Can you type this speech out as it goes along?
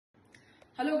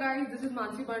Hello guys, this is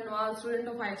Mansi Barnwal, student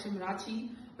of IHM Ranchi.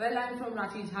 Well, I am from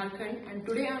Ranchi, Jharkhand, and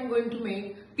today I am going to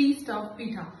make pea stuffed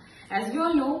pitha. As you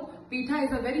all know, pitha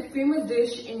is a very famous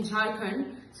dish in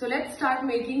Jharkhand. So let's start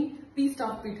making pea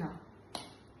stuffed pitha.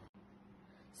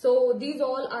 So these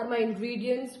all are my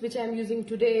ingredients which I am using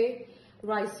today: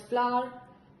 rice flour,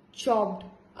 chopped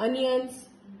onions,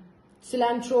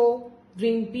 cilantro,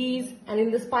 green peas, and in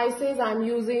the spices I am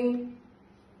using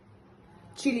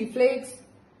chili flakes,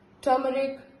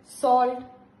 turmeric, salt,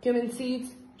 cumin seeds,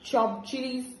 chopped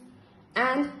chilies,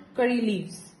 and curry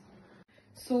leaves.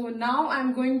 So now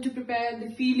I'm going to prepare the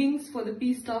fillings for the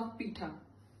pea stuffed pitha.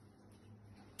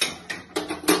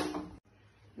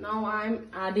 Now I'm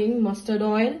adding mustard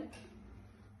oil,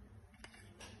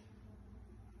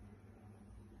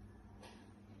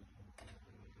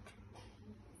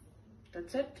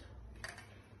 that's it.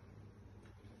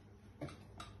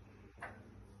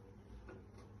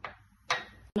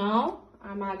 Now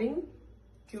I'm adding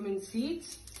cumin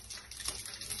seeds,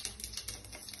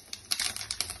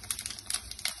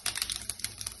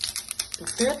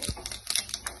 that's it.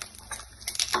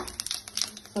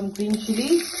 Some green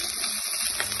chilies,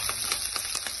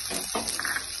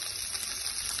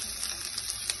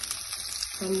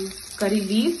 some curry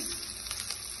leaves,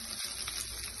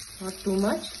 not too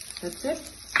much, that's it.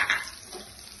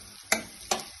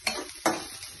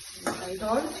 Right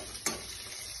on.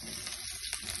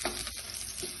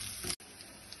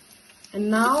 And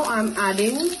now I'm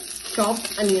adding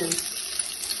chopped onions.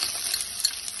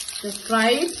 Just fry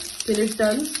it till it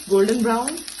turns golden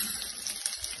brown.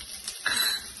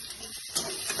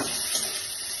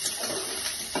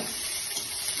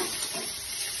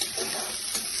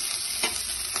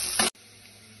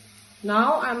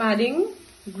 Now I'm adding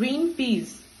green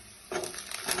peas.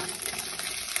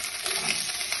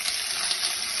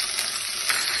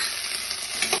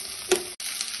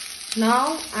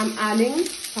 Now I'm adding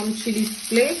some chili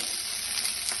flakes,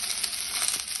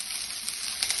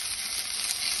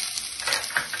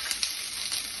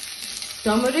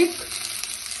 turmeric,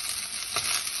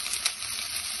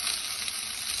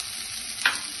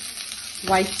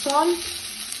 white salt,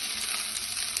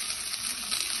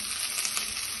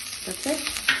 that's it.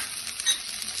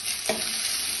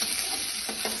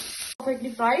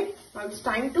 Perfectly fried. Now it's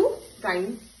time to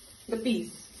grind the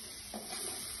peas.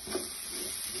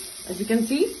 As you can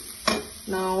see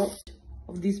now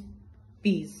of these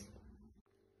peas.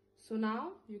 So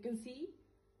now you can see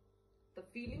the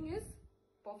filling is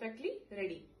perfectly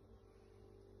ready.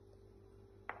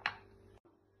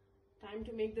 Time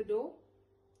to make the dough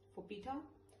for pitha.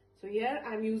 So here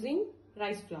I am using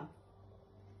rice flour.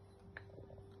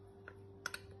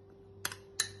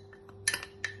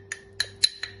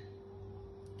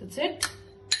 That's it.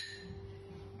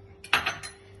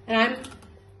 And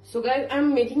so guys, I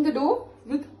am making the dough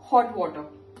with hot water.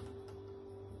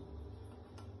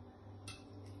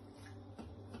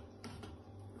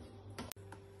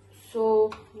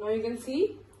 So now you can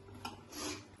see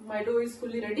my dough is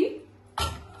fully ready.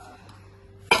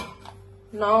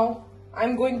 Now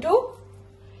I'm going to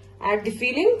add the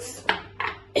fillings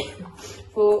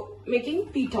for making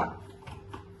pitha.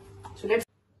 So let's.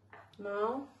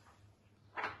 Now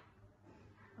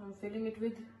I'm filling it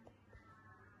with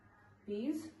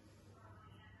peas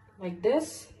like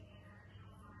this.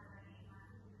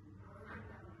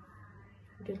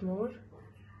 Get more.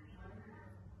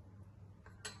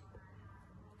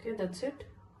 Okay, that's it.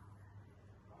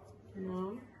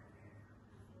 Now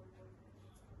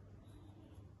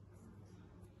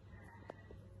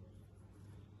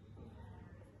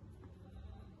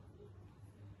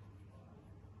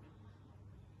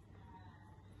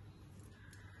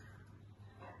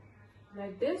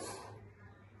like this.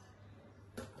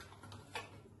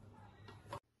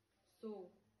 So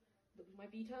my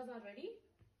pithas are ready.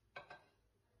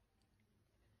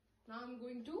 Now I'm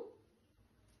going to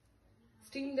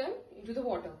steam them into the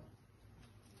water.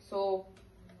 So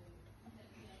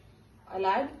I'll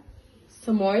add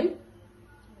some oil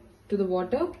to the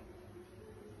water.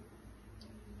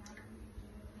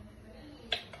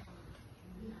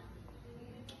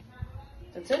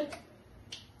 That's it.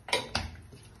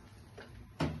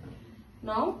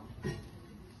 Now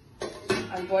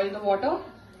I'll boil the water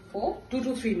for 2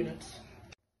 to 3 minutes.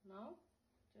 Now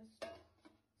just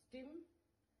steam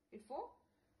it for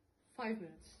 5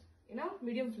 minutes in a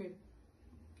medium flame.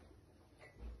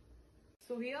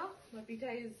 So here my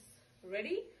pitha is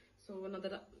ready. So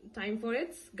another time for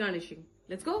its garnishing.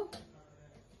 Let's go.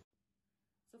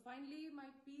 So finally my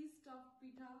pea stuffed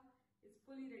pitha is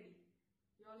fully ready.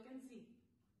 You all can see.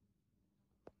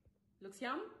 Looks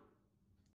yum.